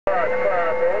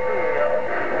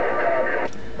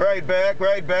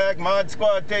Right back. Mod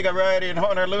Squad, take a ride in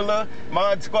Honolulu.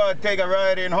 Mod Squad, take a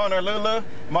ride in Honolulu.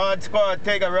 Mod Squad,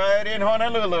 take a ride in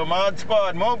Honolulu. Mod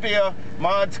Squad, Mobile.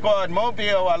 Mod Squad,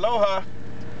 Mobile. Aloha.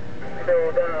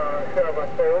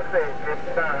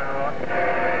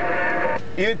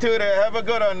 You too there. Have a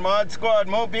good one. Mod Squad,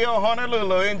 Mobile,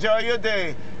 Honolulu. Enjoy your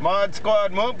day. Mod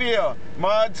Squad, Mobile.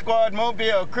 Mod Squad,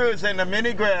 Mobile. Cruise in the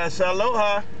mini grass.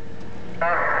 Aloha.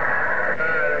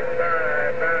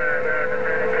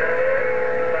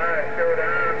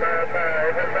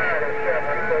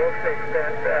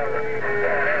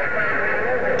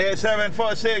 Yeah,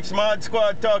 746 Mod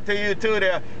Squad, talk to you too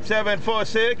there.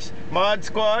 746 Mod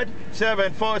Squad,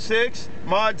 746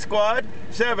 Mod Squad,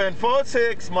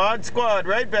 746 Mod Squad.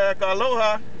 Right back.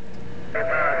 Aloha. Mod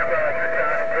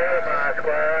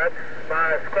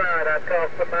Squad, I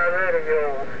talk to my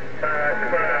radio. Mod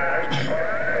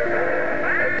Squad.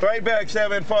 Right back,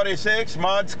 746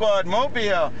 Mod Squad,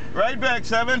 Mobile. Right back,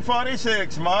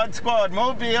 746 Mod Squad,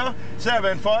 Mobile.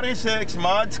 746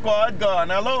 Mod Squad,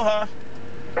 gone. Aloha.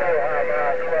 Aloha,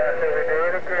 Mod Squad, so we do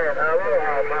it again.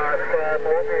 Aloha, Mod Squad,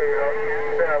 Mobile.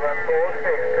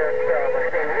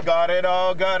 746 Got it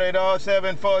all,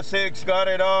 746, got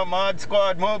it all. Mod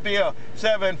Squad, Mobile.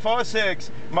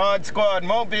 746 Mod Squad,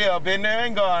 Mobile. Been there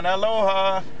and gone.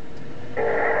 Aloha.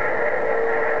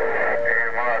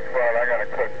 I gotta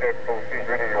cut that 14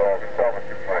 video off. It's talking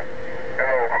too much.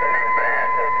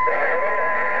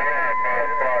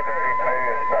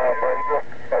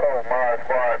 Hello, Mod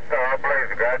Squad,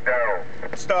 StarBlazer, got down.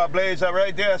 StarBlazer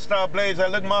right there, StarBlazer.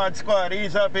 Look, Mod Squad,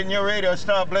 ease up in your radio,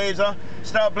 StarBlazer.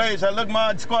 StarBlazer, look,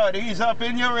 Mod Squad, ease up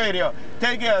in your radio.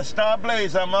 Take care,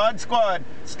 StarBlazer, Mod Squad.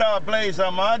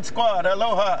 StarBlazer, Mod Squad.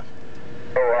 Aloha.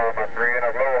 Aloha, my friend.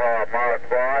 Aloha, Mod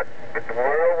Squad. It's the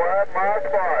worldwide Mod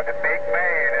Squad. The big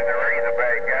man and the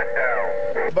Razorback got down.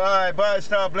 Bye,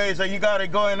 StarBlazer. You got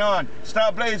it going on.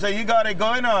 StarBlazer, you got it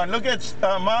going on. Look at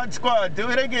Mod Squad. Do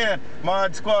it again.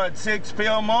 Mod Squad, 6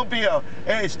 P.M. Mobile.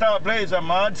 Hey, StarBlazer,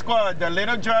 Mod Squad. The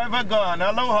little driver gone.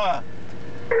 Aloha.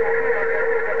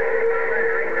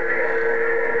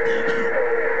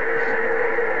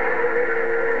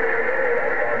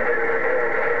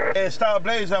 Hey,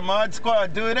 StarBlazer, Mod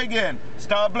Squad, do it again.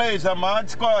 StarBlazer, Mod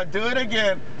Squad, do it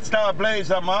again.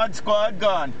 StarBlazer, Mod Squad,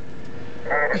 gone.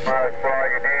 Mod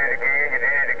Squad, you did it again, you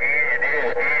did it again,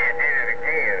 you did it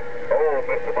again. Oh,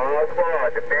 Mr. Mod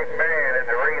Squad, the big man and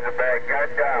the Razorback got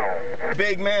down.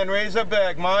 Big man,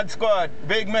 Razorback, Mod Squad.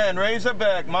 Big man,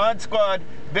 Razorback, Mod Squad.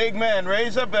 Big man,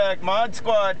 Razorback, Mod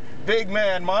Squad. Big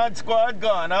man, Mod Squad,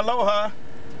 gone. Aloha.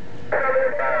 Bye, Mod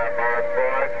Squad,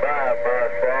 bye,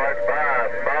 Mod Squad,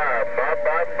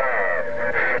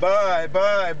 Bye.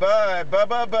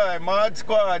 Mod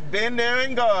Squad, been there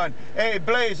and gone. Hey,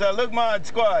 Blazer, look, Mod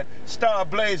Squad.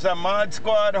 StarBlazer, Mod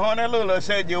Squad, Honolulu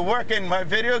said you're working my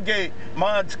video gate.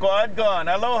 Mod Squad, gone.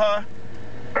 Aloha.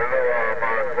 Aloha,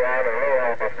 Mod Squad,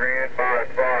 aloha, my friend. Mod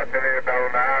Squad, sitting here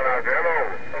down the island. Hello,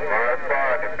 Mod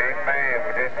Squad, the big man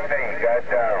with this thing got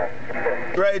down.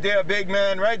 Right there, big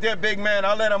man. Right there, big man.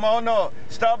 I'll let them all know.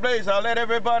 StarBlazer, I'll let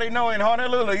everybody know in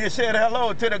Honolulu. You said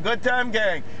hello to the Good Time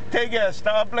Gang. Take care,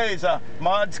 StarBlazer.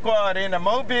 Mod Squad in the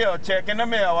Mobile. Checking the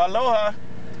mail. Aloha.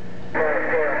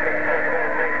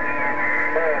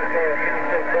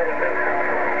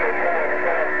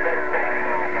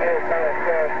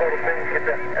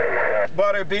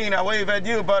 ButterBean, I wave at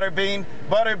you, ButterBean.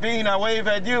 ButterBean, I wave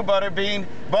at you, ButterBean.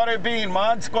 ButterBean,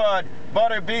 Mod Squad.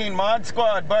 ButterBean, Mod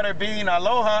Squad. ButterBean,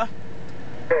 aloha.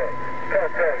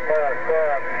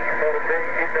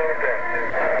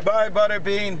 Bye,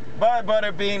 ButterBean. Bye,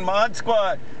 ButterBean, Mod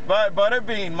Squad. Bye,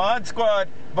 ButterBean, Mod Squad.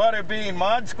 ButterBean,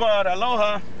 Mod Squad.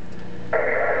 Aloha.